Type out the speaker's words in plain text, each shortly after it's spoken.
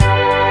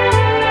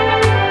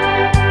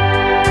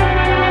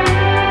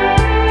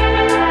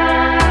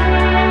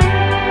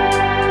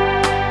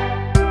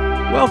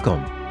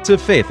to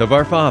Faith of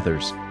Our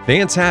Fathers.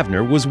 Vance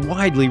Havner was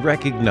widely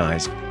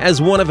recognized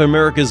as one of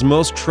America's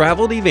most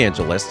traveled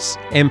evangelists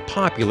and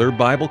popular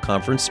Bible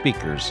conference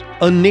speakers.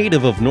 A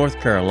native of North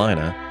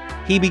Carolina,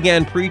 he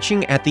began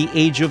preaching at the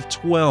age of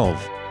 12.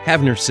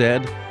 Havner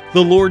said,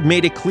 "The Lord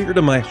made it clear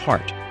to my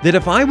heart that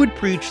if I would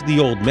preach the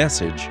old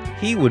message,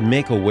 He would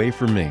make a way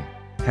for me."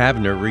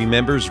 Havner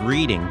remembers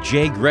reading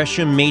J.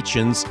 Gresham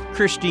Machen's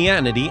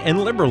Christianity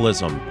and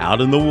Liberalism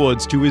out in the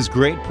woods to his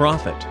great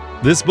prophet.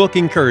 This book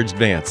encouraged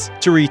Vance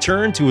to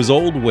return to his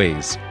old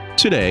ways.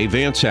 Today,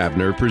 Vance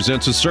Havner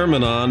presents a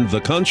sermon on the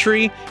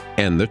country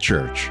and the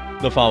church.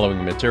 The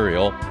following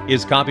material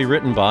is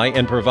copywritten by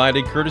and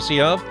provided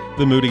courtesy of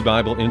the Moody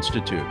Bible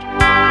Institute.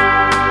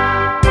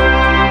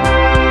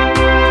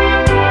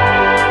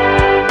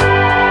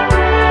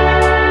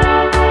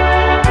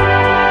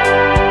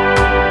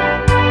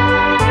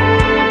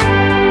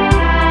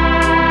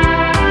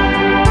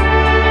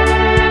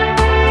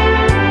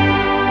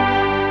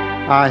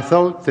 I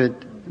thought that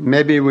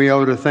maybe we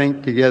ought to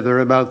think together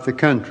about the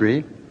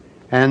country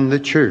and the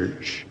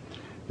church.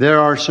 There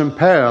are some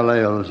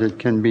parallels that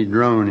can be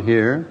drawn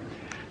here.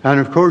 And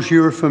of course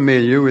you're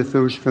familiar with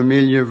those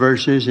familiar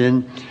verses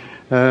in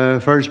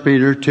 1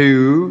 Peter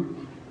 2,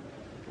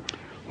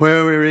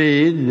 where we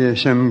read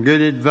some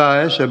good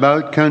advice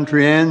about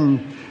country and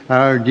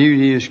our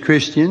duty as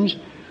Christians,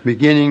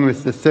 beginning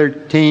with the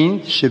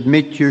 13th,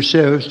 submit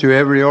yourselves to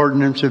every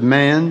ordinance of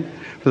man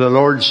for the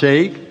Lord's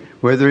sake,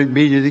 whether it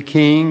be to the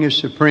king as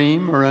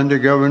supreme or under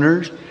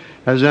governors,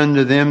 as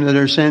unto them that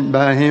are sent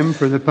by him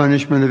for the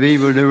punishment of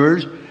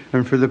evildoers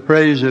and for the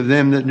praise of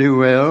them that do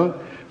well.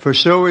 For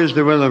so is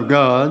the will of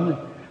God,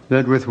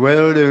 that with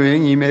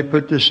well-doing ye may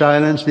put to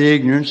silence the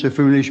ignorance of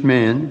foolish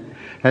men,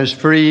 as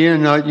free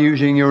and not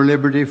using your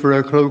liberty for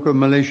a cloak of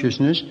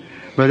maliciousness,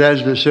 but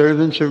as the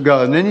servants of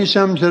God. And then he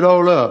sums it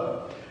all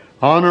up.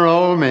 Honor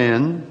all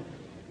men,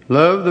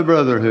 love the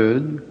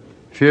brotherhood,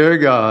 fear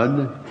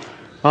God,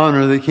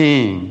 honor the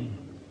king.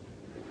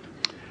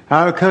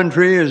 Our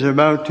country is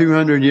about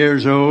 200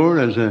 years old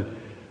as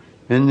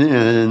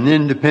an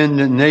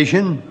independent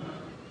nation.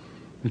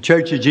 The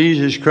Church of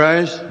Jesus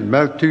Christ,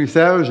 about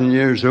 2,000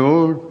 years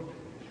old.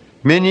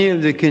 Many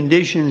of the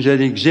conditions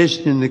that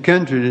exist in the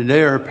country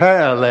today are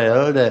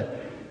paralleled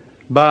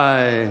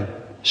by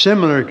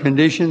similar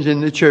conditions in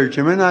the church.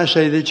 And when I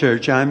say the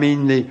church, I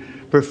mean the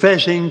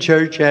professing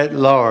church at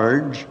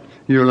large,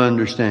 you'll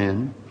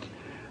understand.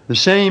 The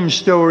same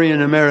story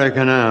in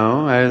America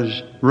now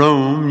as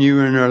Rome knew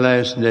in her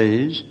last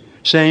days.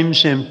 Same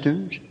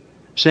symptoms,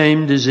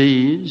 same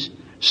disease.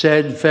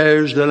 Sad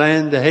fares the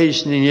land, the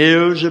hastening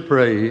ills of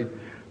prey,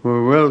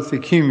 where wealth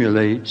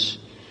accumulates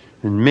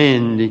and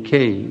men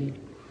decay.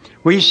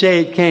 We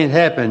say it can't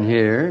happen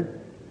here.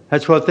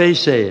 That's what they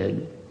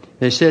said.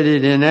 They said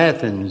it in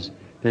Athens.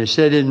 They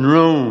said it in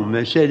Rome.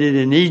 They said it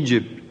in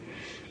Egypt.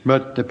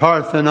 But the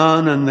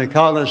Parthenon and the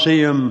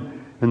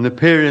Colosseum and the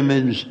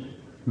pyramids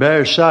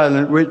bear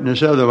silent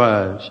witness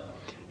otherwise.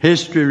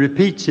 History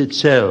repeats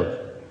itself.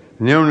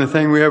 And the only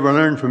thing we ever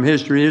learn from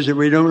history is that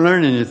we don't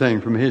learn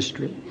anything from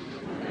history.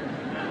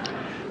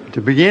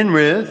 To begin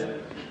with,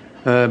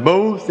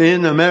 both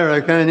in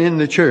America and in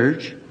the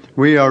church,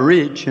 we are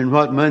rich in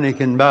what money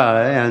can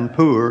buy and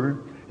poor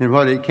in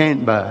what it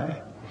can't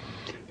buy.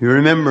 You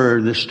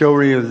remember the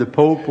story of the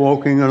Pope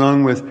walking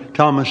along with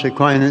Thomas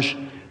Aquinas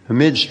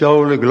amidst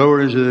all the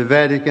glories of the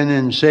Vatican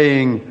and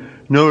saying,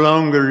 "No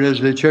longer does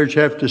the church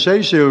have to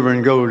say silver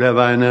and gold have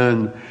I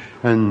none."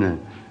 And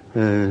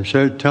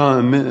Sir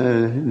Tom,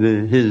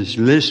 his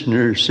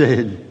listener,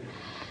 said,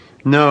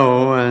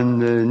 "No,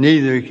 and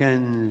neither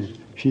can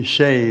she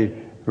say,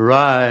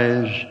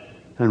 rise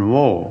and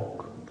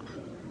walk."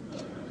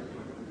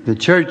 The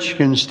church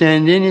can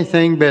stand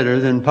anything better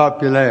than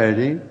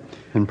popularity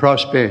and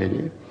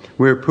prosperity.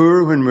 We're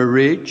poor when we're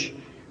rich.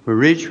 We're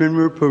rich when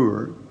we're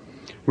poor.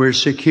 We're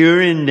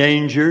secure in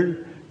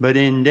danger, but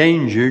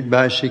endangered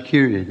by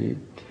security.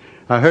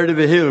 I heard of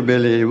a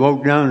hillbilly who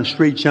walked down the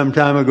street some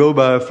time ago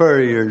by a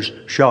furrier's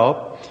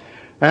shop,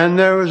 and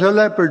there was a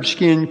leopard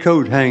skin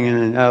coat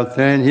hanging out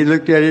there, and he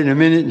looked at it in a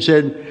minute and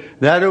said,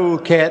 "That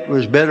old cat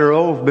was better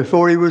off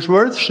before he was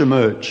worth so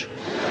much."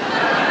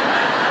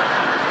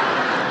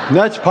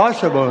 That's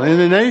possible in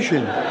the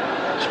nation.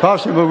 It's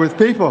possible with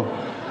people.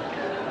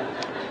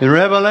 In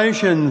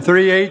Revelation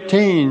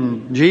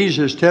 3:18,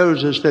 Jesus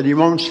tells us that He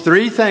wants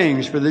three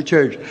things for the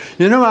church.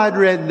 You know, I'd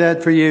read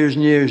that for years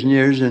and years and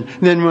years, and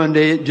then one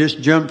day it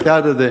just jumped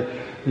out of the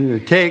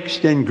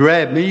text and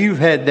grabbed me. You've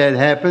had that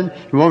happen.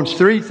 He wants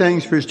three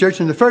things for His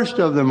church, and the first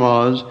of them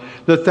was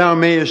that thou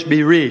mayest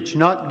be rich,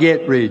 not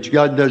get rich.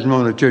 God doesn't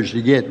want a church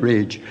to get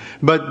rich,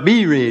 but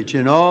be rich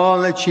in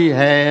all that she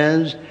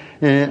has,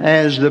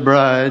 as the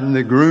bride and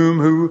the groom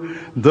who,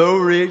 though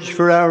rich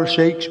for our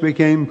sakes,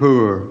 became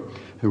poor,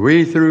 that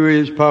we through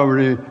His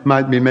poverty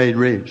might be made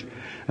rich.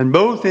 And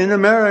both in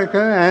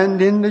America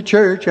and in the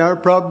church, our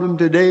problem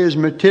today is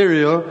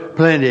material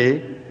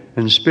plenty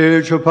and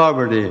spiritual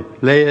poverty.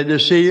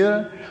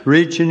 Laodicea,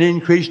 rich and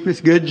increased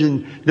with goods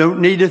and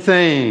don't need a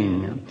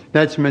thing.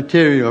 That's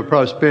material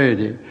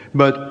prosperity.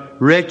 But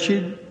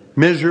wretched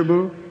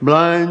miserable,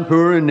 blind,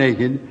 poor, and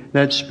naked.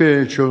 That's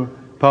spiritual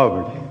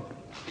poverty.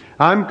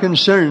 I'm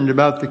concerned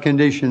about the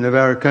condition of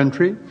our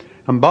country.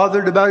 I'm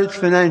bothered about its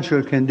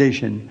financial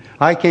condition.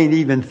 I can't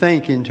even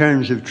think in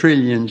terms of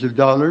trillions of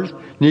dollars.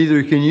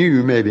 Neither can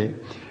you, maybe.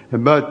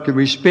 But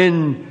we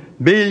spend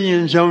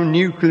billions on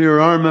nuclear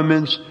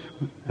armaments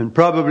and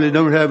probably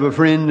don't have a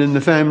friend in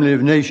the family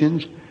of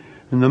nations.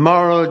 And the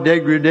moral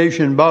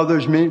degradation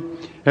bothers me.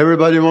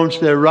 Everybody wants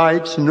their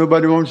rights and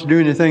nobody wants to do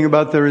anything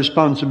about their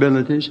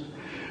responsibilities.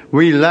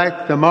 We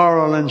lack the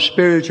moral and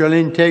spiritual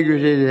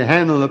integrity to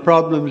handle the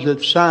problems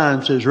that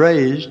science has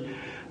raised.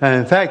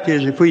 And the fact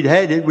is, if we'd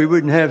had it, we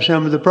wouldn't have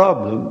some of the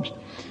problems,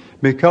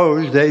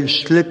 because they've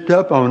slipped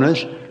up on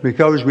us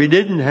because we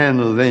didn't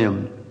handle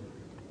them.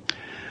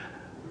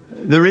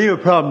 The real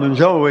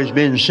problem's always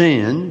been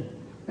sin,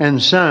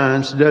 and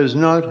science does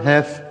not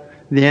have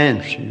the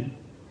answer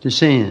to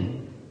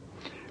sin.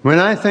 When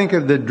I think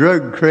of the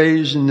drug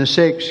craze and the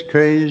sex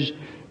craze,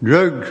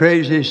 drug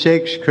crazy,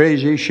 sex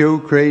crazy, show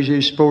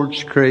crazy,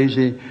 sports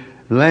crazy,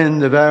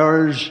 land of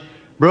ours,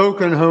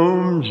 broken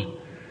homes,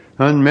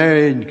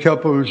 unmarried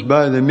couples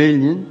by the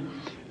million,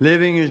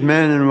 living as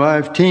man and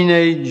wife,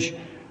 teenage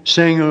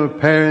single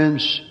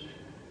parents,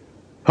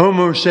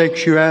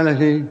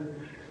 homosexuality,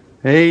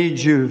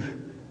 age of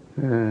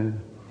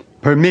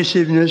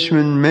permissiveness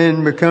when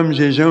man becomes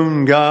his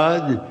own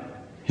God,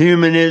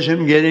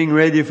 humanism, getting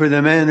ready for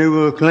the man who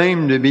will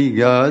claim to be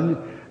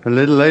God a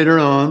little later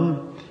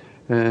on.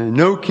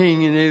 No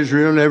king in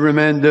Israel, every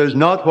man does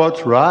not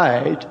what's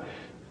right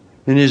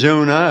in his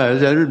own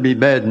eyes. That would be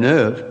bad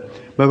enough.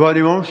 But what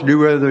he wants to do,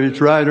 whether it's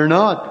right or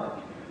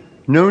not.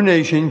 No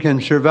nation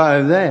can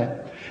survive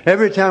that.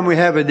 Every time we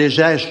have a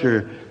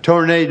disaster,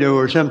 tornado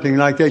or something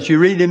like that, you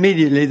read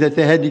immediately that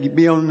they had to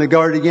be on the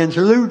guard against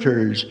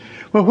looters.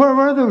 Well, where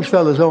were those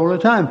fellas all the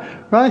time?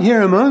 Right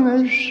here among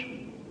us.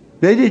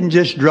 They didn't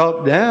just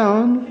drop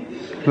down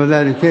for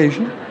that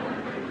occasion.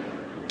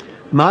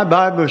 My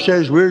Bible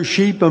says we're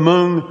sheep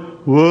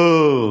among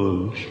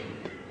wolves.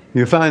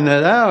 You find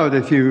that out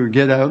if you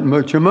get out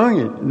much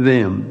among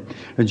them.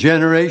 A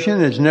generation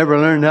that's never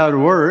learned how to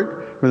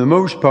work, for the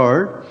most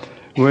part,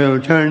 will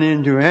turn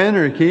into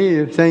anarchy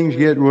if things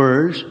get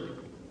worse.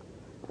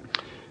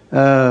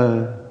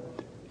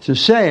 It's a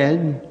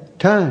sad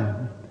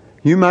time.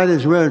 You might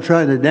as well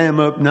try to dam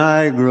up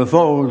Niagara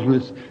Falls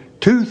with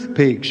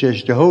toothpicks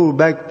as to hold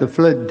back the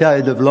flood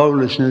tide of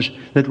lawlessness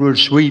that will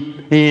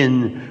sweep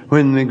in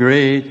when the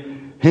great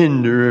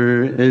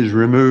hinderer is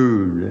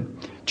removed.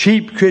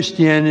 Cheap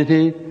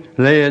Christianity,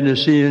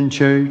 Laodicean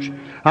church.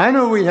 I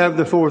know we have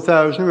the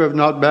 4,000 who have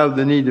not bowed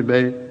the knee to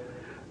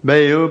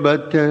Baal,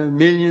 but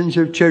millions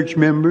of church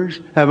members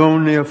have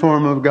only a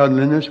form of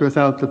godliness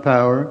without the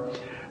power.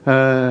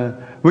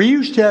 We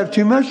used to have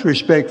too much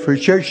respect for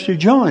church to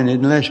join it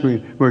unless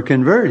we were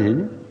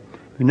converted.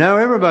 But now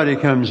everybody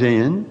comes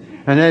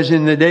in, and as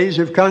in the days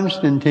of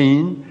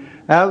Constantine,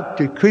 out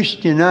to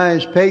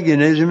Christianize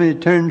paganism,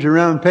 it turns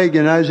around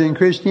paganizing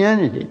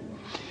Christianity.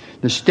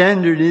 The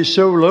standard is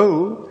so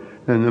low,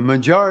 and the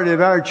majority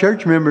of our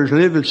church members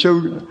live at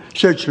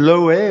such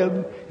low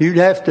ebb, you'd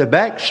have to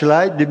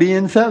backslide to be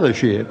in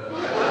fellowship.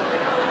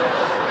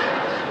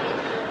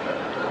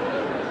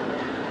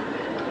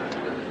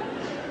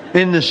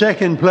 In the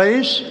second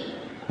place,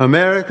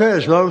 America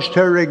has lost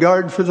her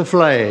regard for the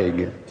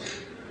flag.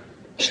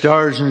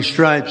 Stars and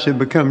stripes have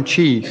become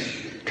cheap,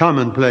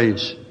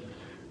 commonplace.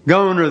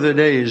 Gone are the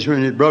days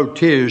when it brought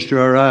tears to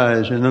our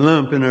eyes and a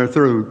lump in our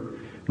throat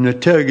and a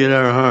tug at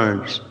our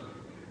hearts.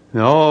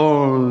 And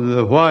all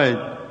the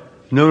white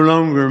no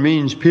longer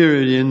means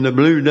purity, and the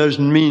blue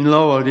doesn't mean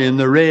loyalty, and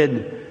the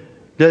red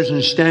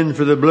doesn't stand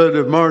for the blood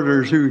of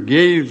martyrs who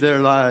gave their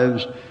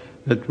lives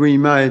that we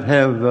might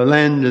have a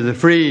land of the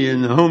free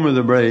and the home of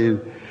the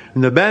brave.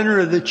 And the banner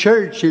of the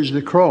church is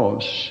the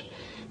cross.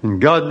 And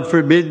God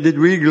forbid that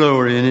we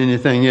glory in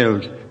anything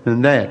else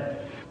than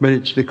that. But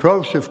it's the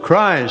cross of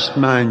Christ,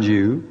 mind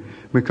you,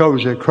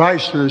 because a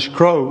Christless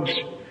cross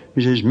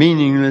is as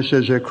meaningless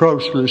as a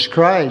crossless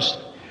Christ.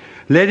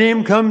 Let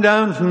him come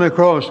down from the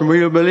cross and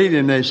we'll believe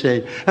him, they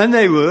say. And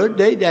they would.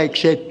 They'd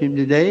accept him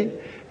today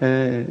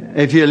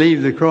if you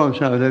leave the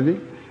cross out of it.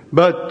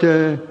 But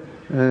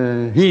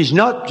he's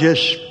not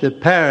just the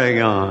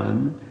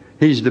paragon.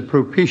 He's the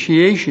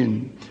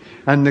propitiation.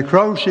 And the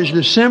cross is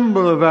the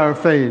symbol of our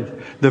faith.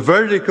 The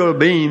vertical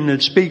beam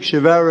that speaks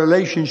of our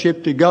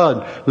relationship to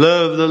God.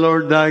 Love the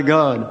Lord thy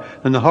God.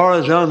 And the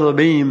horizontal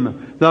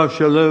beam, thou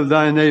shalt love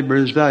thy neighbor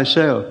as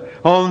thyself.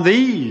 On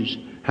these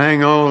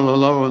hang all the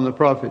law and the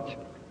prophets.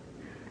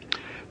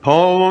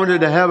 Paul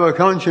wanted to have a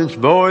conscience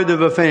void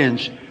of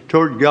offense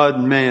toward God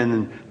and man.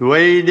 And the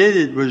way he did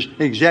it was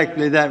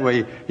exactly that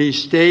way. He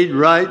stayed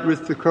right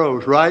with the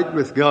cross, right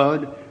with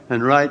God,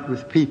 and right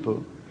with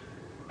people.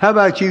 How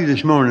about you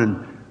this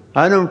morning?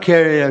 I don't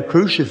carry a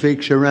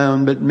crucifix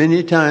around, but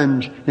many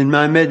times in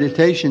my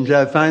meditations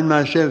I find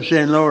myself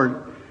saying,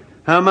 Lord,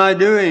 how am I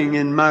doing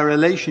in my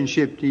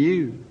relationship to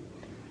you?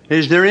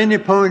 Is there any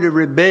point of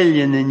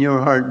rebellion in your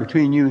heart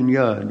between you and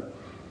God?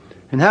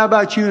 And how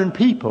about you and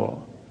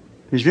people?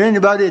 Is there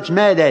anybody that's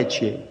mad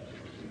at you?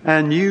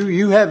 And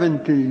you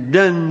haven't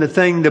done the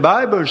thing the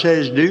Bible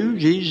says do.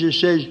 Jesus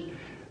says,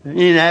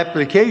 in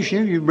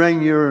application, you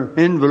bring your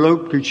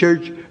envelope to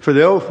church for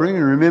the offering,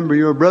 and remember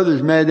your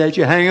brother's mad at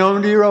you, hang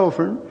on to your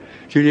offering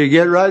till you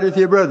get right with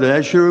your brother.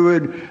 That sure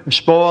would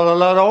spoil a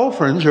lot of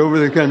offerings over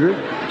the country,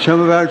 some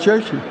of our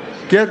churches.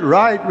 Get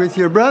right with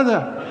your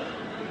brother.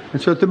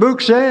 That's what the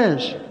book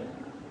says.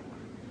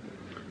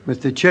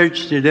 But the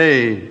church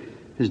today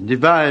has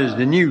devised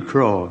a new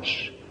cross,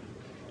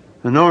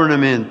 an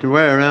ornament to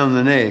wear around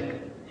the neck,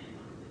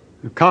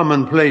 a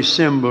commonplace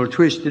symbol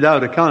twisted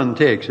out of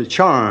context, a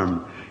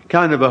charm,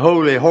 kind of a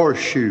holy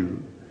horseshoe.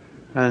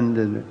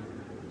 And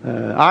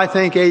I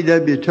think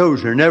A.W.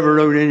 Tozer never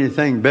wrote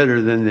anything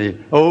better than the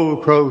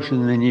Old Cross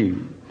and the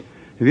New.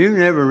 If you've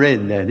never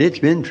read that, it's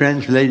been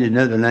translated in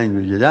other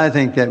languages. I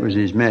think that was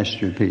his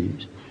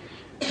masterpiece.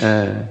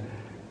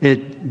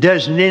 It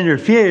doesn't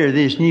interfere,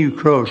 this new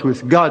cross,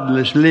 with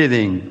godless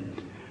living.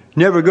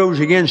 Never goes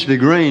against the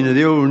grain of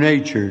the old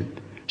nature.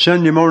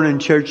 Sunday morning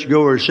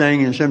churchgoers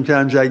sing, and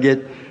sometimes I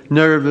get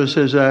nervous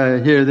as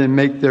I hear them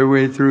make their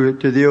way through it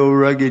to the old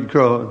rugged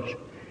cross.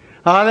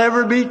 I'll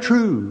ever be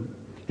true.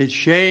 It's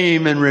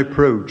shame and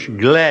reproach,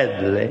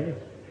 gladly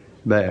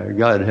bear.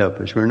 God help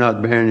us. We're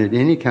not bearing it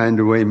any kind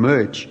of way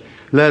much,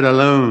 let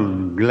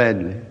alone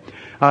gladly.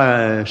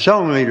 A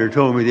song leader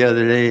told me the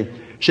other day,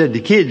 said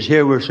the kids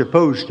here were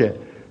supposed to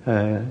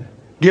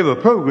give a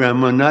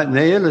program one night, and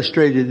they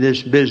illustrated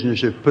this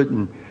business of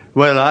putting,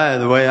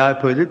 the way I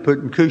put it,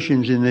 putting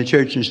cushions in the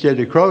church instead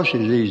of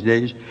crosses these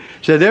days.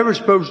 So they were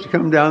supposed to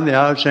come down the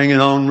aisle singing,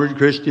 "Onward,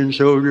 Christian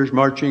soldiers,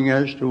 marching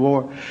as to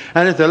war."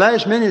 And at the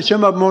last minute,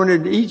 some of them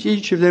wanted,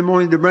 each of them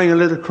wanted to bring a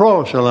little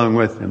cross along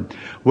with them.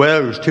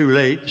 Well, it was too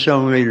late, the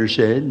song leader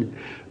said.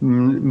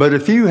 But a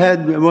few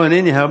had one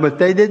anyhow, but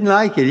they didn't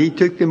like it. He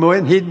took them away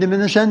and hid them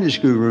in the Sunday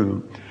school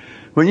room.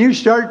 When you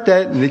start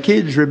that and the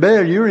kids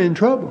rebel, you're in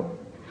trouble.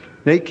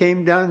 They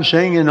came down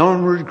singing,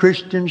 "Onward,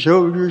 Christian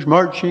soldiers,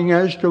 marching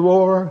as to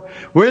war,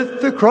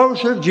 with the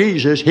cross of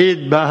Jesus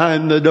hid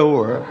behind the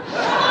door."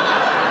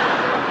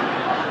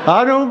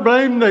 I don't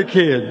blame the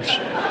kids.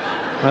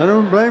 I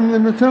don't blame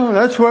them at all.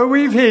 That's where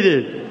we've hid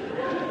it.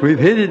 We've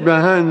hid it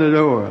behind the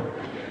door.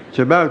 It's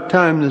about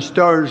time the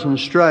stars and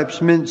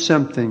stripes meant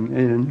something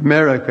in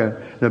America.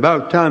 It's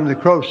about time the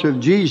cross of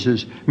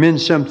Jesus meant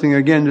something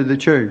again to the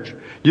church.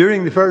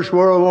 During the First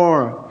World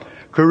War,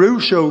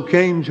 Caruso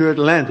came to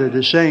Atlanta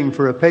to sing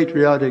for a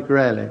patriotic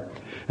rally.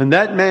 And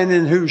that man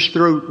in whose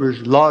throat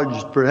was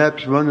lodged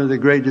perhaps one of the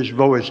greatest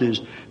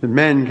voices that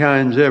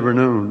mankind's ever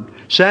known,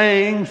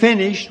 sang,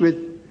 finished with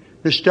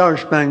the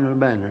Star-Spangled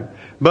Banner.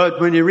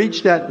 But when he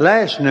reached that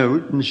last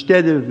note,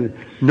 instead of the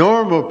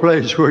normal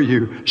place where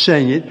you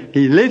sing it,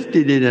 he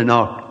lifted it an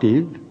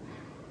octave.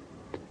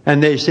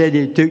 And they said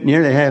it took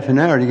nearly half an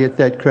hour to get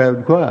that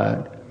crowd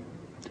quiet,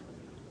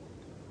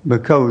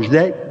 because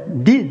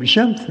that did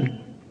something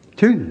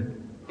to them.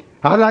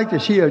 I'd like to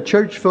see a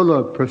church full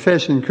of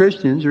professing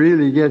Christians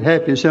really get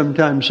happy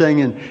sometimes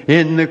singing,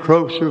 "In the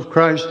cross of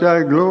Christ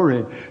our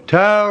glory,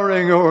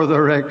 towering o'er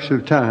the wrecks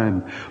of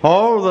time.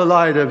 All the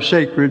light of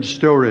sacred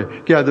story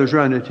gathers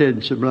round its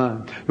head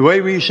sublime." The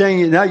way we sing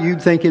it now,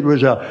 you'd think it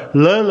was a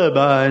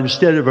lullaby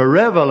instead of a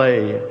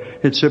reveille.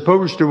 It's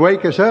supposed to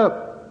wake us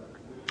up.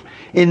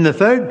 In the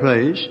third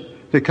place,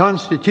 the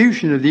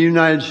Constitution of the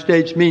United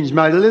States means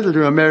mighty little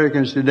to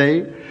Americans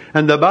today,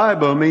 and the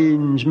Bible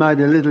means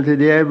mighty little to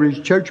the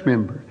average church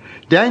member.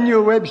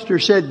 Daniel Webster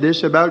said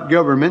this about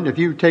government. If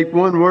you take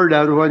one word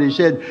out of what he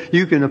said,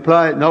 you can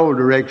apply it in all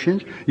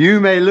directions. You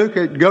may look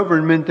at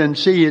government and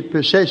see it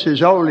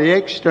possesses all the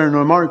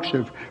external marks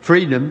of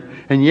freedom,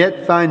 and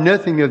yet find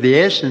nothing of the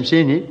essence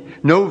in it,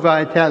 no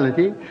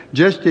vitality,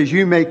 just as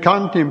you may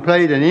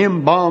contemplate an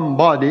embalmed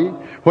body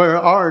where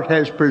art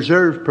has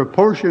preserved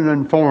proportion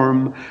and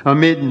form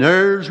amid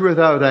nerves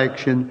without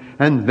action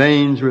and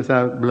veins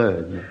without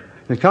blood.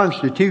 The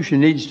Constitution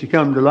needs to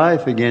come to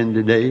life again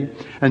today,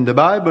 and the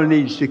Bible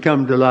needs to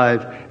come to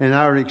life in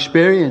our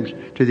experience.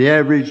 To the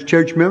average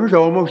church member, it's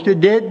almost a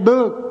dead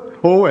book.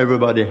 Oh,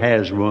 everybody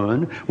has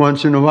one.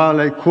 Once in a while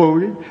they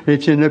quote it.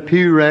 It's in a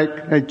pew rack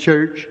at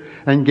church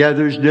and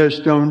gathers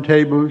dust on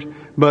tables.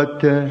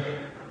 But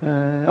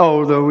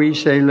although we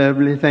say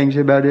lovely things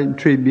about it and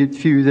tribute,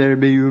 few there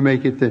be who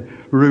make it the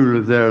rule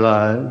of their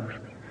lives.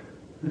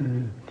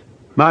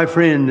 My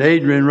friend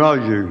Adrian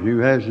Rogers, who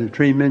has a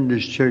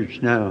tremendous church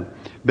now,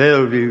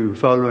 Bellevue,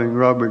 following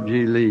Robert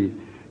G. Lee.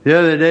 The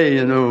other day,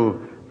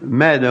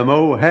 Madam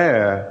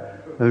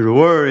O'Hare was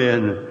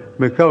worrying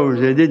because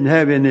they didn't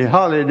have any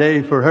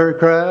holiday for her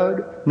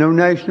crowd, no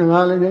national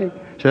holiday.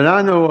 Said,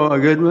 "I know a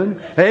good one,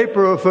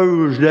 April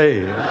Fool's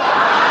Day."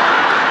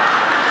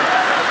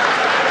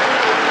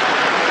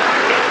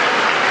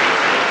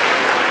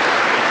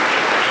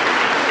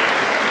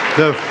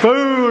 The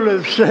fool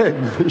has said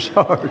in his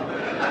heart,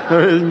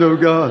 "There is no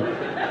God."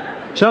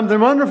 Something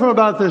wonderful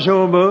about this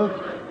old book.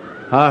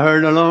 I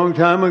heard a long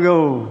time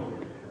ago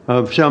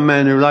of some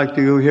man who liked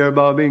to go hear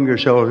Bob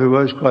Ingersoll, who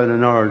was quite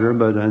an orator,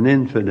 but an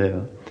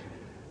infidel.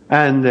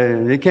 And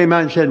they came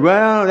out and said,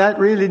 well, that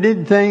really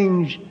did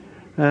things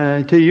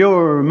to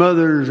your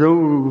mother's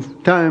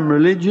old-time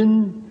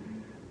religion.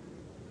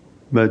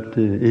 But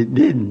it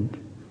didn't.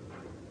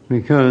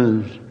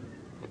 Because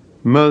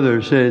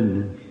Mother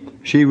said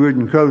she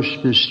wouldn't cross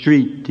the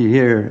street to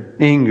hear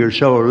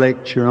Ingersoll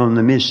lecture on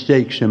the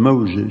mistakes of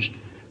Moses,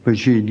 but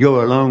she'd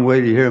go a long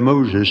way to hear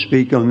Moses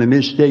speak on the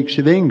mistakes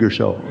of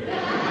Ingersoll.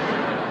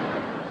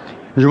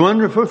 There's a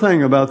wonderful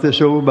thing about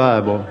this old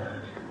Bible.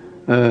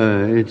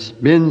 It's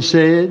been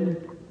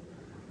said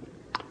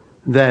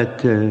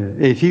that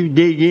if you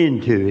dig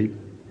into it,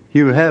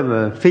 you have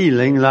a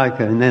feeling like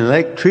an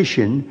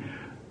electrician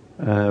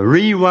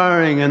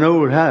rewiring an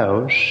old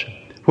house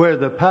where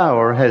the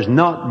power has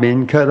not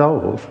been cut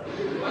off.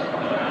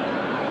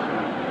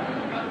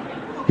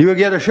 You will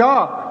get a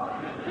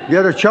shock,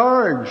 get a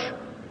charge.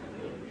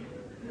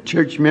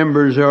 Church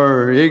members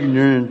are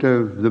ignorant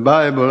of the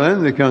Bible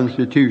and the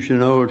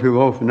Constitution all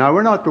too often. Now,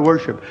 we're not to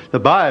worship the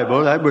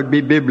Bible. That would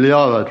be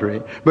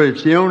bibliolatry. But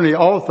it's the only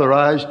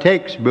authorized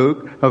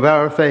textbook of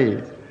our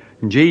faith.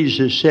 And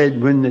Jesus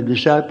said, when the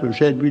disciples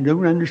said, we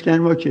don't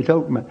understand what you're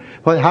talking about.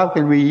 Well, how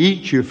can we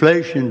eat your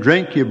flesh and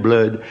drink your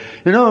blood?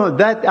 You know,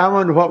 that, I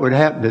wonder what would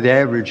happen to the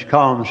average,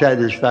 calm,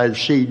 satisfied,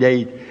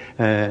 sedate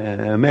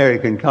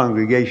American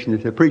congregation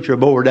if the preacher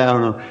bore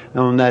down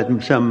on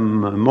that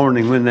some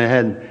morning when they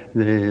had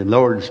the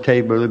Lord's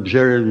table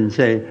observed and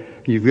say,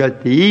 you've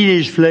got to eat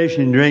his flesh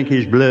and drink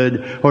his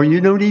blood, or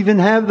you don't even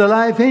have the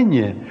life in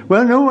you.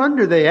 Well, no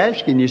wonder they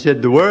asked him. You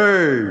said, the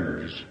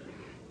words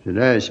that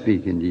I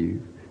speak unto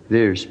you,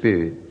 their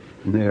spirit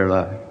and their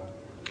life.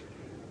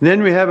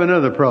 Then we have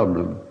another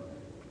problem.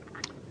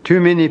 Too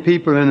many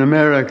people in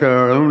America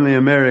are only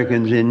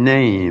Americans in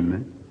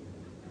name,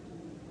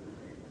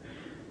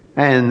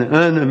 and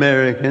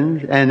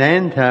un-Americans and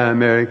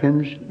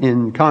anti-Americans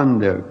in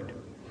conduct.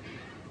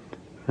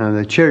 Now,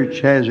 the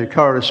church has a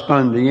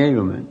corresponding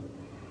ailment.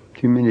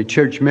 Too many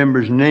church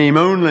members name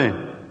only,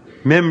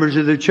 members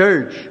of the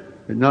church,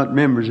 but not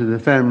members of the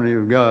family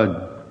of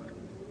God.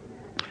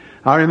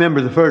 I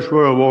remember the First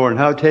World War and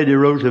how Teddy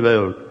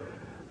Roosevelt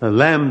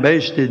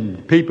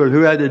lambasted people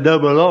who had a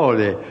double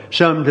loyalty,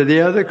 some to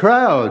the other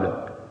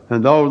crowd.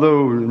 And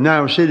although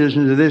now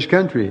citizens of this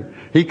country,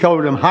 he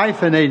called them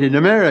hyphenated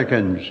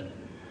Americans.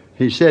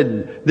 He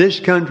said, this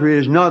country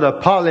is not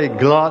a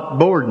polyglot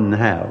boarding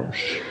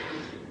house.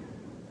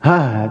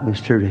 That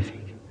was terrific.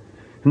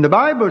 And the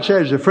Bible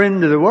says the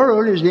friend of the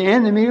world is the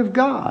enemy of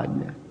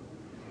God.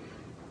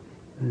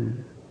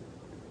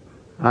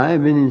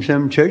 I've been in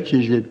some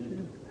churches that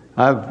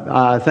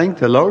I think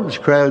the Lord's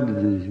crowd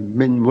has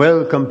been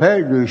well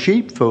compared to a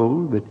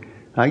sheepfold, but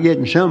I get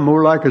in some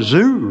more like a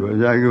zoo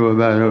as I go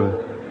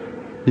about.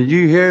 Did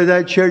you hear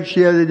that church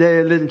the other day?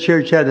 A little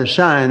church had a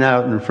sign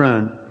out in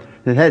front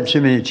that had so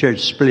many church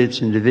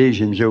splits and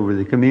divisions over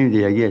the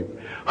community. I get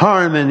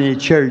Harmony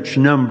Church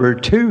number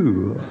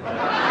 2.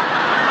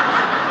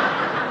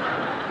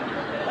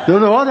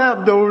 Don't know what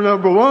happened to old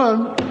number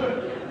 1.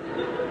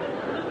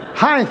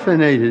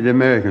 Hyphenated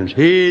Americans.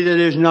 He that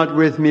is not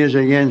with me is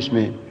against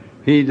me.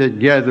 He that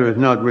gathereth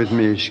not with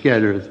me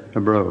scattereth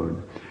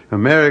abroad.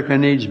 America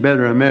needs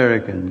better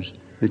Americans.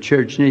 The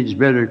church needs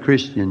better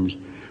Christians.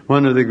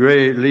 One of the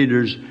great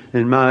leaders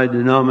in my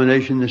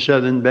denomination, the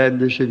Southern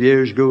Baptists of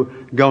years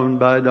gone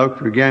by,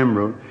 Dr.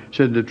 Gambrill,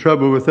 said the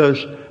trouble with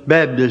us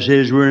Baptists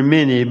is we're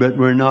many, but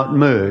we're not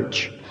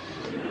much.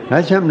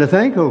 That's something to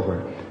think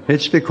over.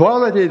 It's the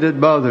quality that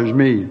bothers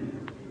me.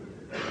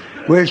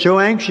 We're so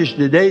anxious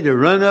today to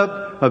run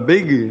up a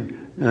big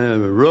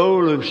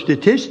roll of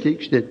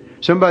statistics that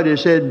somebody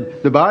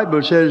said, the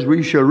Bible says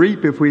we shall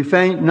reap if we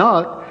faint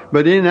not,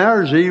 but in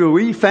our zeal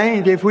we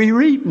faint if we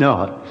reap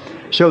not.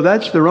 So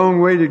that's the wrong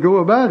way to go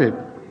about it.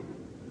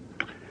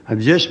 I've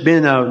just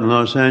been out in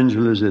Los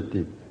Angeles at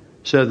the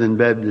Southern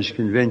Baptist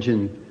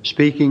Convention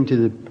speaking to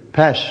the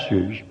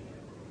pastors.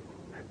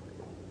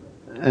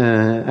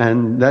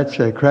 And that's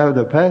a crowd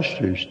of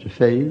pastors to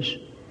face.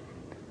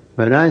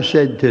 But I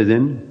said to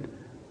them,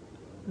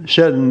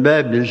 Southern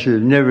Baptists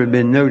have never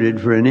been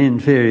noted for an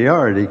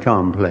inferiority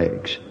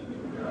complex.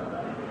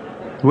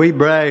 We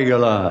brag a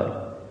lot.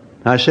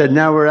 I said,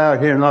 now we're out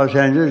here in Los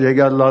Angeles, they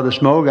got a lot of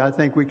smoke. I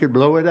think we could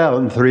blow it out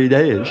in 3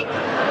 days.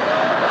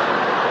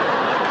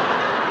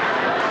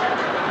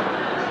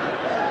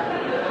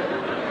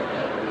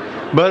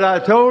 But I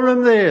told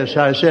them this.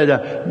 I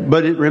said,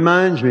 but it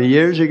reminds me,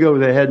 years ago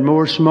they had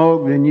more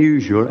smoke than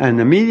usual. And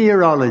the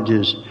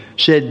meteorologist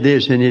said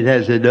this, and it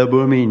has a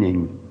double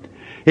meaning.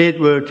 It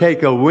will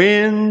take a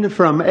wind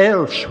from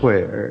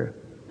elsewhere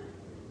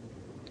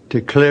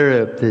to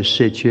clear up this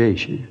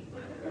situation.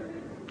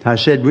 I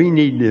said, we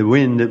need the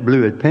wind that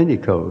blew at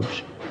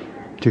Pentecost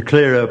to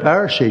clear up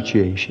our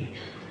situation.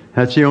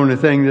 That's the only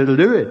thing that'll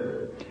do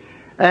it.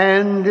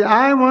 And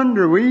I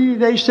wonder,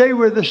 they say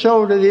we're the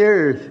salt of the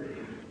earth.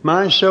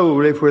 My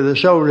soul, if we're the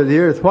salt of the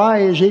earth,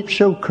 why is it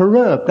so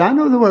corrupt? I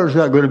know the world's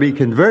not going to be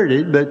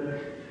converted, but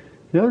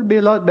it ought to be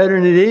a lot better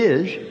than it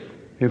is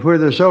if we're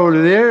the salt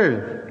of the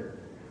earth.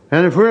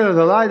 And if we're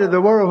the light of the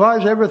world, why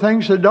is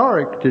everything so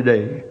dark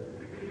today?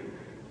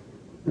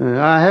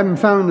 I haven't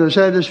found a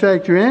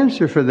satisfactory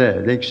answer for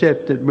that,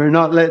 except that we're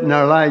not letting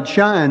our light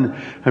shine,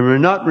 and we're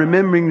not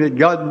remembering that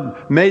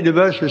God made of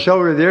us the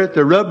salt of the earth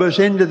to rub us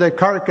into the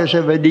carcass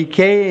of a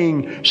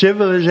decaying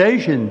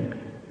civilization.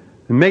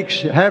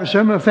 Have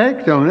some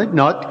effect on it,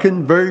 not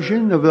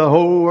conversion of the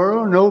whole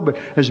world, no, but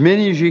as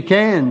many as you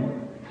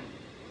can.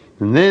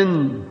 And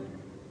then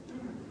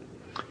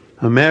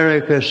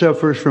America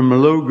suffers from a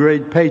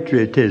low-grade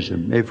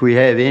patriotism, if we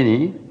have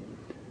any.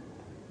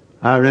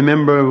 I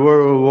remember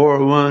World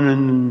War I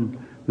and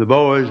the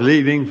boys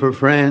leaving for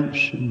France,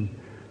 and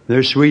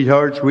their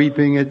sweethearts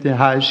weeping at the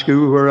high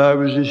school where I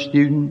was a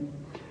student.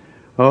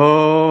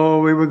 Oh,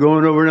 we were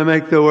going over to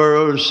make the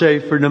world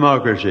safe for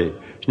democracy.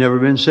 It's never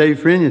been safe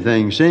for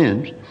anything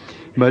since.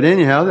 But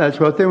anyhow, that's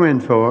what they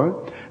went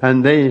for.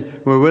 And they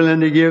were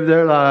willing to give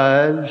their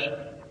lives.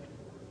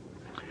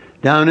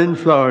 Down in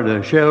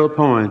Florida, Shell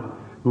Point,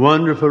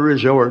 wonderful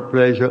resort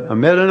place. I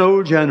met an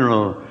old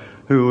general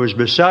who was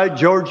beside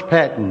George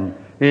Patton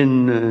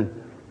in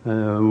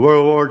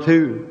World War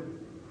II.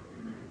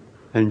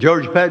 And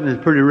George Patton is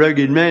a pretty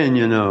rugged man,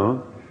 you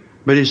know.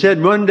 But he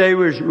said one day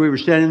we were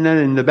standing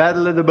there in the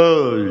Battle of the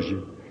Bulge.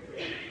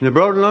 And they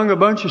brought along a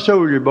bunch of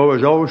soldier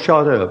boys all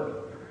shot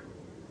up.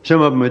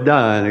 Some of them would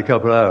die in a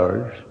couple of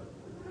hours.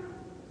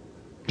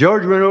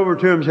 George went over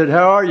to them and said,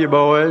 "How are you,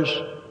 boys?"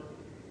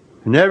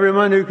 And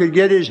everyone who could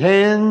get his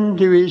hand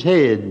to his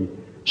head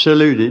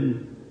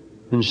saluted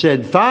and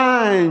said,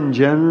 "Fine,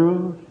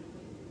 General."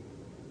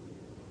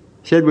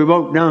 Said we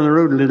walked down the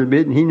road a little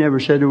bit, and he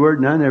never said a word,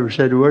 and I never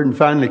said a word. And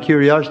finally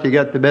curiosity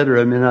got the better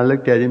of me, and I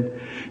looked at him,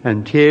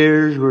 and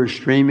tears were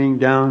streaming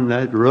down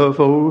that rough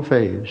old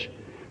face.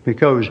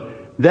 Because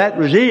that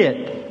was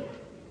it.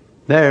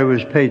 There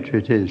was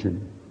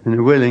patriotism, and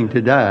they're willing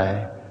to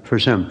die for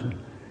something.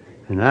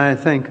 And I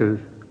think of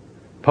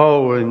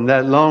Paul and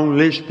that long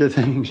list of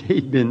things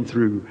he'd been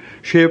through,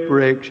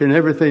 shipwrecks and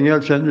everything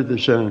else under the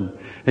sun.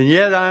 And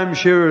yet I'm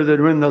sure that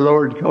when the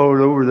Lord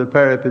called over the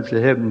parapets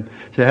of heaven,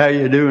 said, "How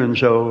you doing,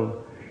 soul?"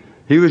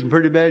 He was in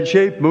pretty bad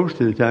shape most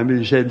of the time, but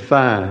he said,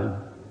 "Fine."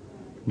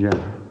 Yeah.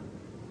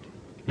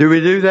 Do we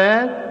do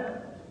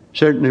that?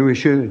 Certainly we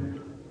should.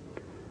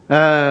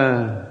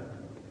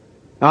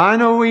 I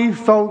know we've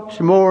fought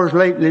some wars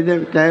lately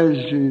that, as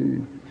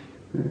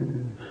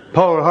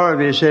Paul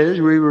Harvey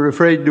says, we were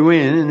afraid to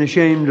win and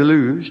ashamed to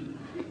lose.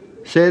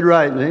 Said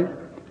rightly.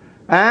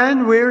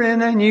 And we're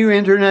in a new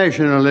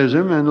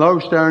internationalism and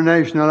lost our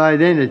national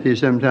identity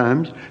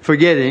sometimes,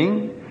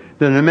 forgetting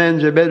that a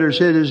man's a better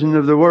citizen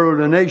of the world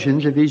of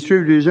nations if he's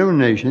true to his own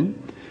nation,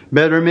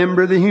 better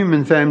member of the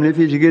human family if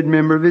he's a good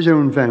member of his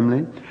own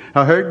family.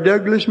 I heard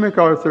Douglas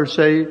MacArthur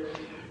say,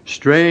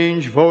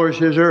 "Strange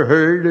voices are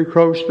heard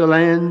across the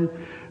land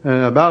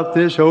about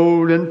this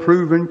old and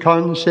proven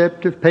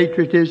concept of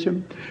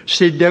patriotism.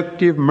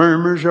 Seductive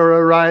murmurs are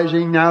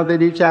arising now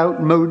that it's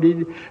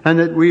outmoded and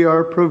that we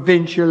are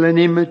provincial and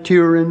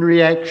immature and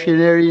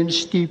reactionary and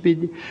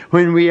stupid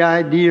when we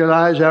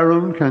idealize our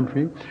own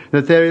country,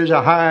 that there is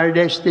a higher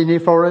destiny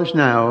for us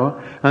now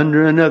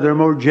under another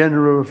more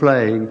general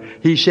flag."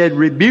 He said,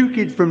 rebuke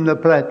it from the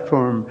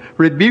platform,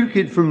 rebuke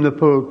it from the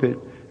pulpit.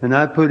 And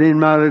I put in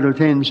my little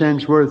 10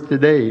 cents worth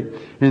today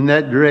in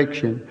that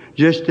direction.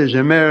 Just as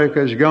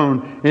America's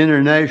gone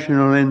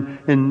international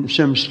in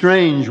some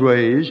strange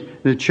ways,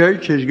 the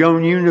church has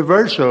gone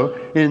universal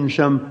in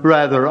some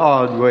rather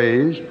odd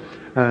ways.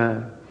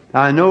 I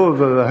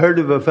heard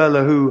of a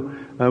fellow who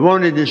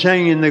wanted to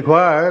sing in the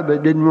choir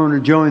but didn't want to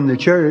join the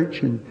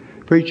church. And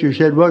the preacher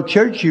said, "What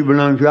church you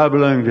belong to?" "I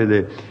belong to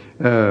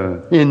the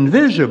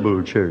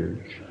invisible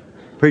church."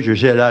 Preacher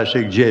said, "I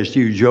suggest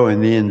you join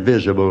the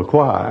invisible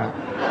choir."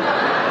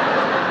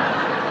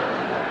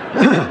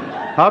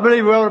 I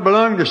believe we ought to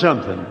belong to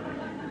something.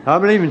 I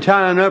believe in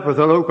tying up with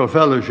a local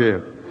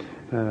fellowship.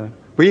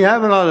 We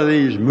have a lot of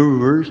these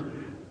movers.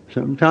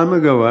 Some time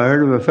ago I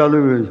heard of a fellow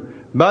who was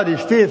about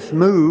his 5th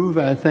move,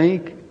 I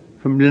think,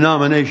 from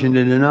denomination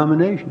to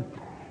denomination.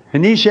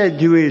 And he said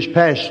to his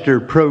pastor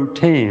pro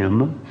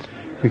tem,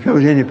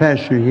 because any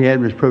pastor he had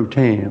was pro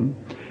tem,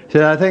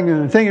 said,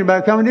 I'm thinking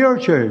about coming to your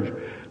church."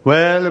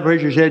 "Well," the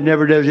preacher said,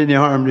 "never does any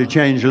harm to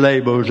change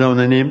labels on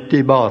an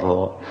empty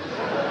bottle."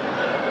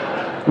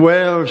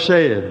 Well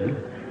said.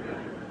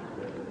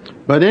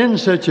 But in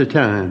such a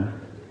time,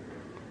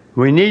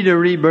 we need a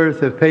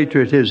rebirth of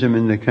patriotism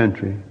in the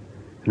country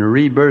and a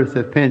rebirth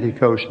of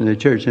Pentecost in the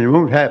church. And it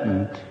won't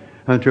happen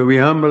until we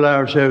humble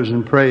ourselves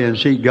and pray and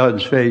seek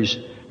God's face,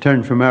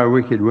 turn from our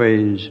wicked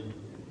ways.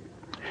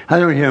 I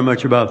don't hear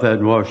much about that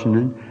in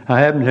Washington.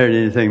 I haven't heard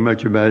anything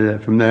much about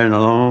that from there in a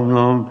long,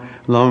 long,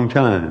 long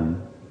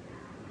time.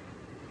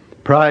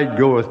 Pride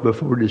goeth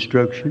before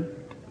destruction,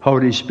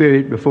 haughty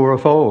spirit before a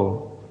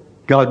fall.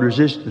 God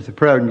resisteth the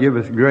proud and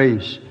giveth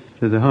grace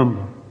to the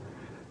humble.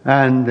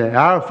 And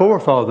our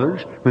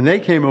forefathers, when they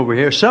came over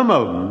here, some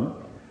of them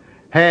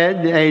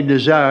had a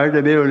desire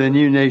to build a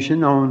new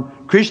nation on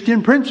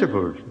Christian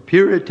principles,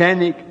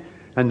 Puritanic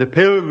and the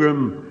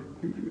Pilgrim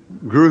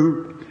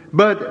group.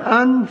 But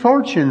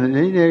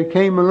unfortunately, there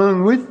came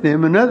along with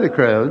them another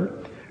crowd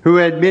who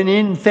had been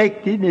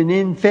infected and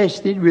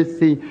infested with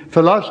the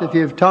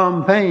philosophy of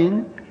Tom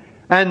Paine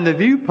and the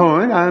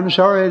viewpoint, I'm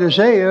sorry to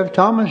say, of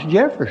Thomas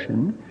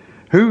Jefferson,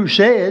 who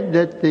said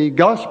that the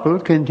gospel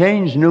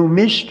contains no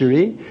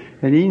mystery,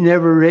 and he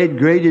never read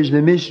Great is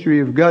the Mystery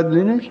of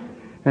Godliness,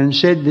 and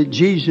said that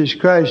Jesus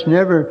Christ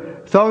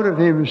never thought of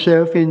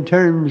himself in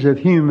terms of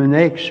human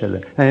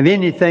excellence, of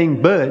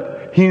anything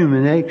but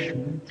human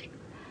excellence.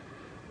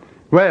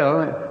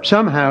 Well,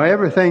 somehow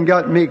everything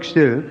got mixed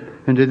up,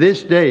 and to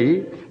this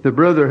day, the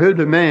brotherhood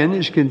of man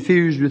is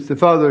confused with the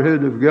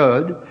fatherhood of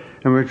God,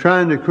 and we're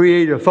trying to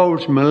create a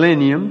false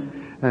millennium,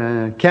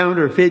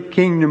 counterfeit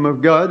kingdom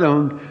of God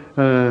on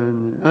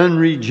an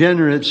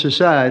unregenerate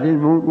society. It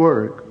won't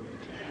work.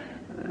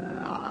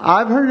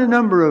 I've heard a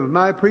number of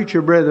my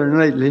preacher brethren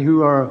lately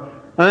who are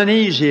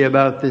uneasy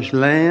about this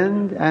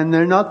land, and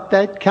they're not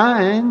that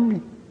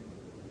kind,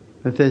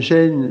 but they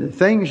said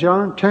things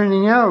aren't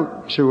turning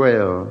out so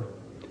well.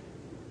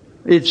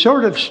 It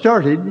sort of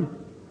started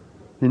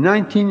in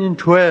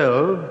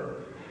 1912.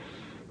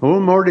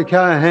 Old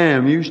Mordecai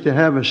Ham used to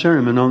have a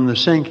sermon on the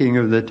sinking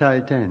of the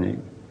Titanic.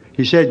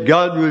 He said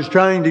God was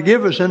trying to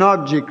give us an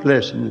object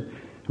lesson.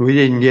 We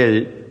didn't get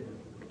it.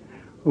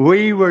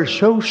 We were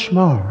so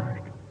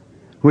smart.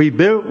 We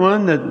built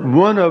one that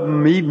one of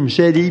them even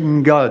said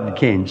even God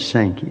can't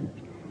sink it.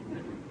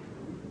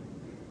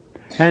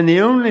 And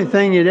the only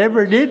thing it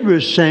ever did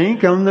was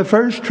sink on the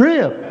first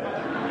trip.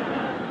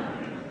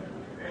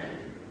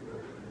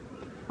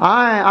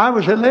 I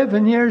was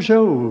 11 years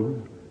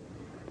old.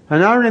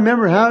 And I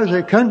remember how as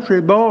a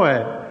country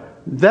boy,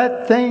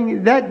 that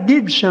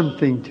did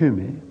something to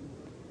me.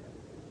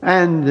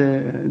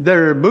 And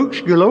there are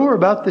books galore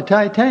about the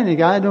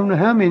Titanic. I don't know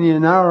how many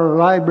in our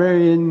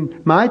library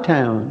in my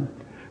town.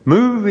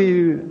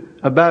 Movie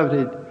about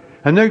it.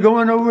 And they're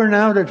going over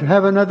now to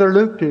have another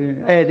look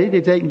at it,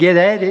 if they can get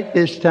at it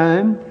this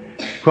time.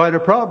 Quite a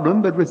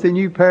problem, but with the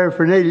new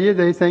paraphernalia,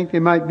 they think they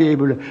might be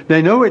able to.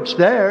 They know it's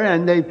there,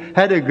 and they've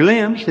had a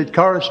glimpse that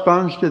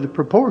corresponds to the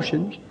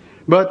proportions.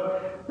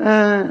 But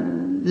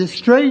the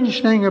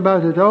strange thing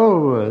about it all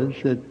was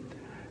that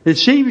it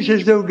seems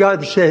as though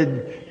God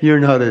said,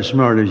 you're not as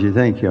smart as you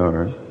think you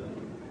are.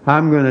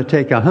 I'm going to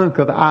take a hunk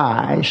of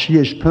ice,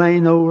 just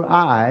plain old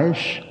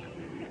ice,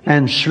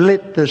 and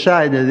slit the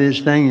side of this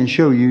thing and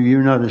show you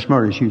you're not as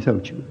smart as you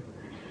thought you were.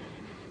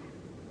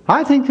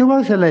 I think there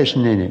was a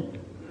lesson in it.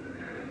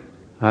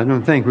 I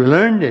don't think we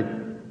learned it.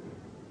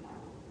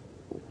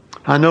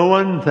 I know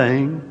one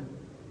thing.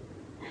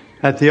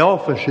 At the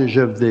offices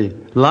of the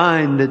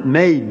line that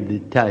made the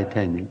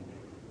Titanic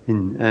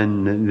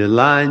and the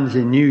lines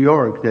in New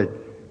York that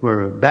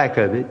were back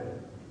of it,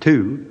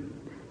 too,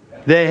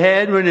 they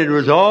had, when it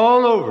was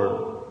all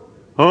over,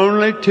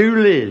 only two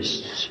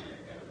lists.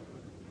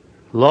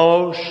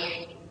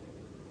 Lost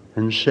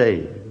and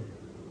saved.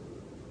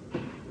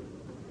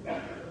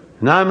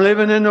 And I'm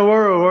living in a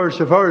world where,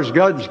 so far as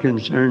God's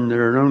concerned,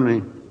 there are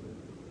only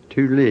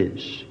two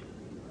lists.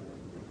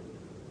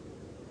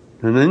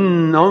 And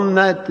then on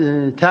that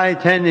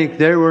Titanic,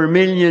 there were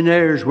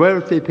millionaires,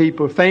 wealthy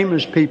people,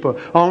 famous people,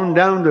 on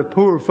down to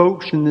poor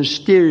folks in the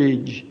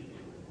steerage.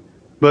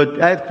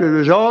 But after it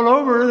was all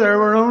over, there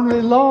were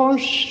only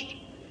lost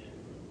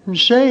and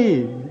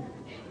saved.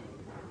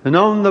 And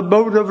on the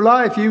boat of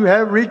life, you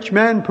have rich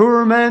man,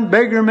 poor man,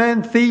 beggar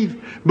man, thief,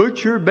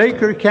 butcher,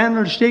 baker,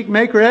 candlestick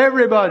maker,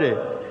 everybody.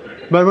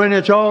 But when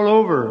it's all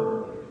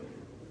over,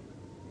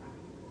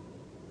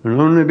 there'll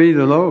only be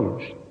the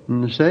lost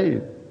and the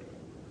saved.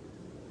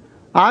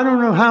 I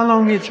don't know how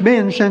long it's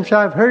been since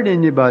I've heard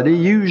anybody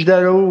use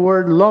that old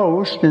word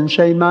lost and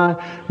say,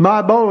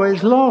 my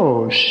boy's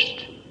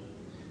lost.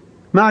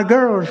 My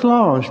girl's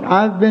lost.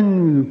 I've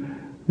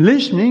been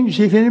listening to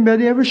see if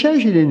anybody ever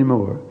says it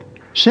anymore.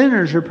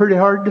 Sinners are pretty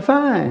hard to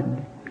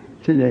find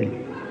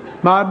today.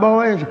 My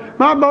boy's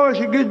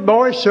a good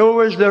boy,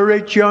 so is the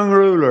rich young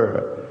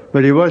ruler.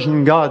 But he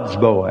wasn't God's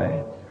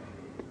boy.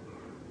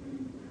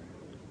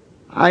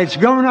 It's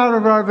gone out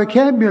of our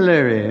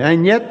vocabulary,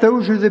 and yet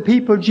those are the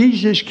people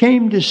Jesus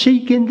came to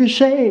seek and to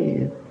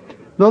save.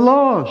 The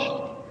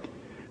lost.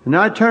 And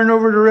I turn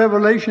over to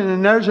Revelation,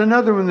 and there's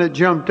another one that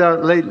jumped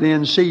out lately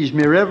and seized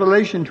me.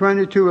 Revelation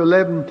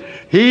 22:11.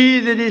 He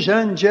that is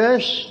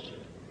unjust,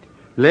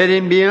 let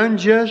him be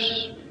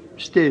unjust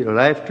still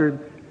after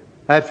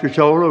it's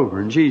all over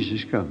and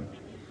Jesus comes.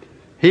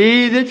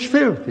 He that's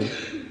filthy,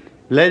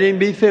 let him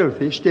be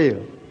filthy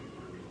still.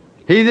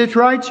 He that's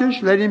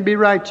righteous, let him be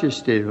righteous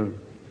still.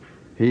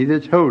 He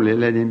that's holy,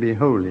 let him be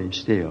holy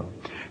still.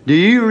 Do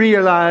you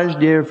realize,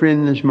 dear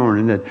friend, this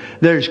morning that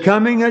there's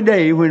coming a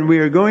day when we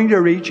are going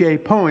to reach a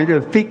point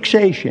of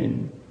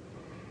fixation?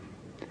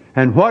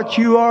 And what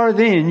you are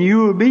then, you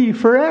will be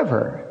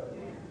forever.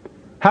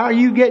 How are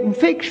you getting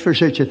fixed for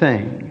such a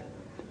thing?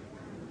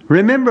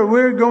 Remember,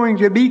 we're going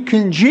to be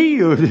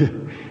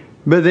congealed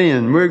but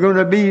then. We're going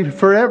to be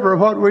forever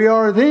what we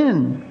are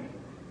then.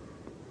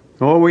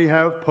 Oh, we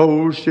have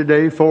polls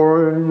today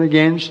for and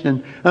against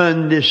and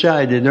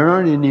undecided. There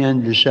aren't any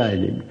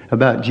undecided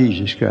about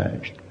Jesus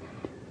Christ.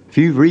 If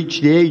you've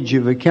reached the age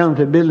of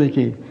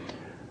accountability,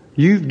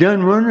 You've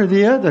done one or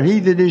the other. He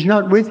that is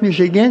not with me is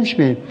against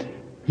me.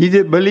 He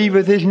that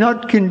believeth is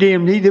not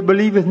condemned. He that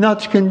believeth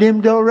not is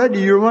condemned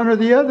already. You're one or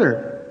the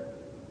other.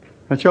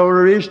 That's all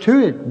there is to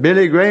it.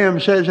 Billy Graham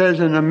says, as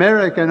an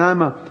American,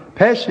 I'm a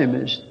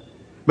pessimist.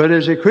 But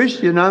as a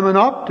Christian, I'm an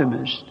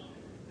optimist.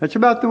 That's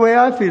about the way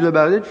I feel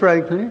about it,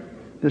 frankly,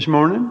 this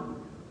morning.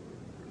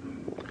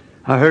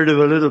 I heard of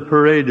a little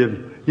parade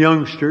of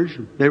youngsters.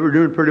 They were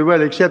doing pretty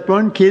well, except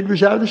one kid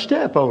was out of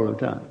step all the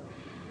time.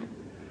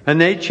 And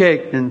they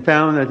checked and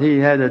found that he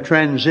had a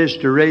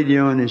transistor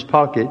radio in his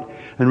pocket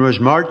and was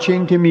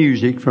marching to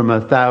music from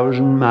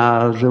 1,000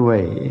 miles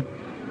away.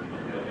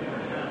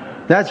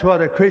 That's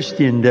what a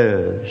Christian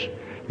does.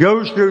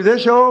 Goes through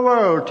this whole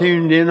world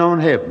tuned in on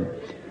heaven.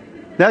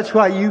 That's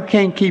why you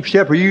can't keep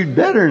step, or you'd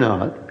better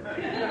not,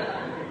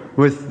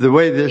 with the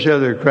way this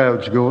other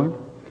crowd's going.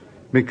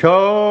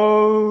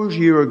 Because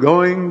you are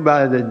going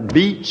by the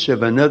beats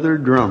of another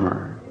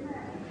drummer.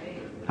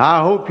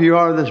 I hope you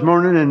are this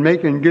morning and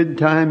making good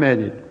time at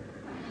it.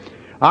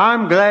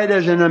 I'm glad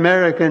as an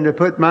American to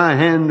put my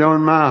hand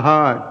on my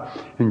heart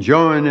and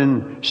join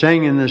in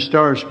singing the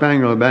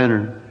Star-Spangled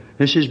Banner.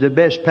 This is the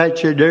best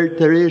patch of dirt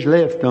there is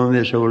left on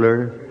this old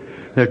earth.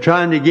 They're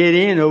trying to get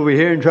in over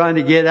here and trying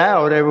to get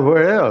out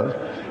everywhere else,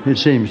 it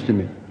seems to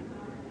me.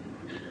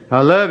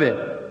 I love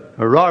it.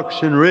 The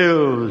rocks and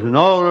rills and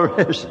all the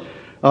rest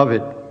of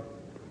it.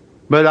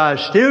 But I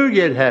still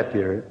get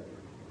happier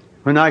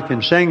when I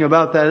can sing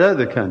about that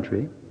other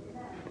country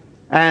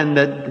and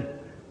that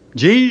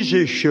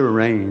Jesus shall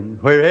reign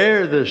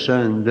where'er the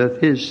sun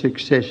doth his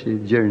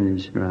successive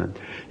journeys run.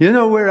 You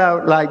know, we're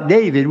out like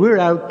David. We're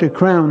out to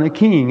crown a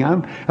king.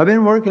 I've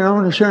been working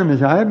on the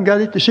sermons. I haven't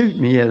got it to suit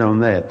me yet on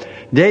that.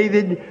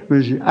 David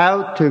was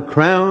out to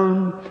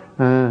crown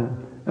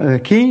a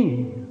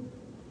king.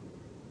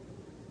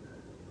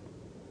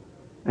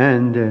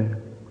 And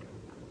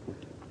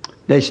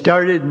they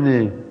started in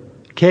the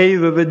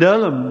cave of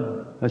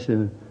Adullam. That's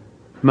a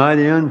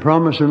mighty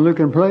unpromising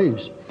looking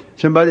place.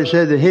 Somebody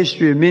said the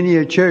history of many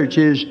a church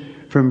is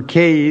from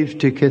cave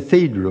to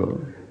cathedral.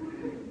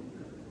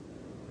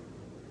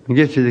 You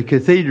get to the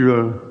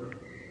cathedral,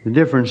 a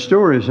different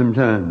story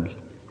sometimes.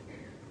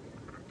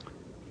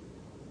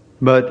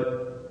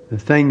 But the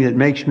thing that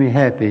makes me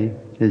happy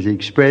is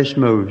expressed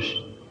most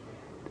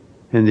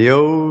in the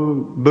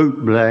old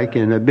bootblack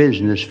in a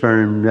business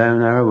firm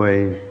down our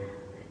way.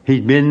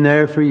 He'd been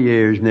there for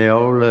years and they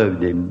all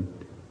loved him.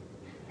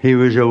 He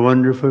was a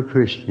wonderful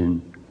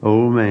Christian,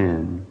 old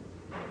man.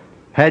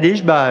 Had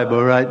his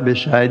Bible right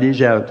beside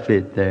his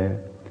outfit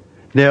there.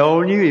 They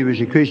all knew he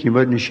was a Christian. He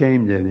wasn't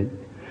ashamed of it.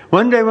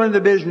 One day one of the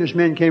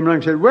businessmen came along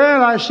and said,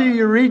 "Well, I see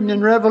you're reading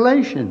in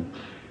Revelation."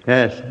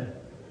 Yes.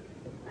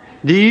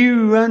 "Do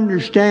you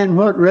understand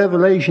what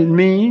Revelation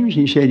means?"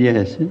 He said,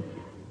 "Yes."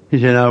 He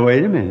said, "Now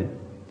wait a minute.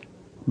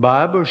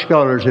 Bible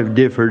scholars have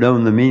differed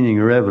on the meaning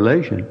of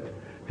Revelation.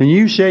 And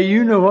you say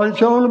you know what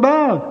it's all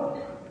about.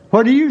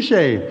 What do you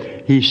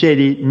say?" He said,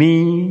 "It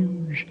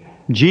means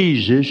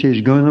Jesus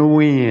is going to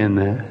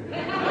win."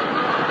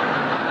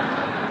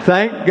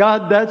 Thank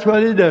God that's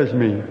what it does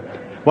mean.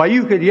 Why,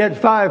 you could get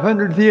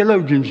 500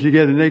 theologians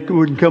together and they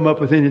wouldn't come up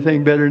with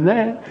anything better than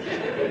that.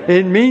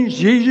 It means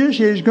Jesus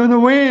is going to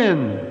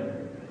win.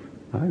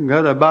 I've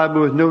got a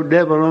Bible with no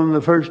devil on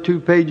the first 2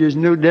 pages,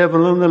 no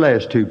devil on the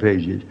last 2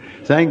 pages.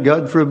 Thank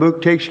God for a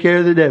book that takes care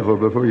of the devil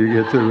before you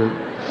get through it.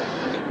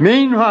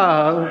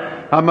 Meanwhile,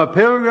 I'm a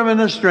pilgrim and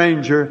a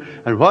stranger,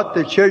 and what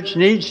the church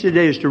needs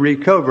today is to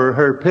recover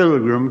her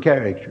pilgrim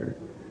character.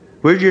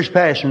 We're just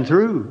passing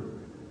through.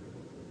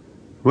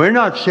 We're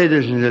not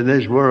citizens of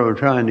this world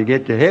trying to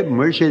get to heaven.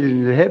 We're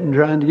citizens of heaven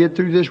trying to get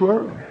through this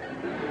world.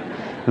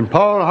 And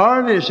Paul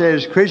Harvey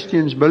says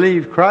Christians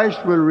believe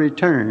Christ will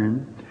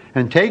return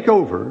and take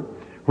over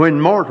when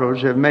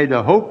mortals have made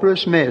a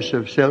hopeless mess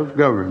of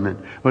self-government.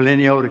 Well, then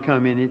he ought to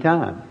come any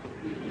time,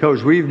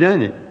 because we've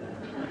done it.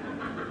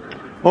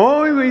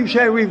 Oh, we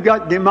say we've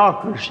got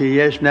democracy.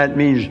 Yes, and that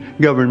means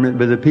government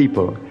by the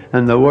people.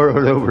 And the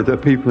world over, the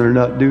people are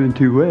not doing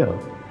too well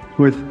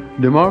with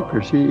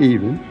democracy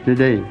even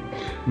today.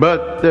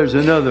 But there's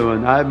another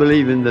one. I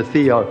believe in the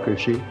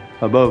theocracy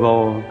above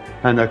all,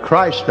 and a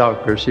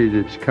Christocracy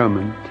that's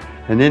coming.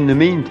 And in the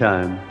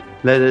meantime,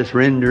 let us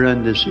render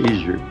unto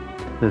Caesar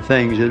the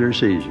things that are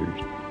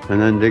Caesar's,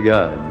 and unto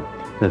God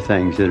the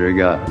things that are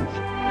God's.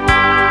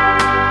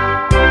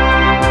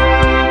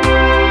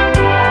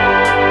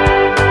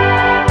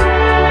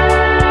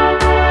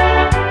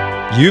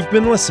 You've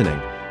been listening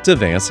to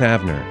Vance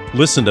Havner.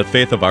 Listen to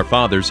Faith of Our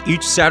Fathers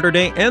each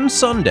Saturday and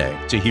Sunday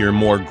to hear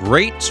more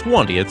great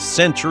 20th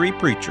century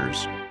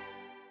preachers.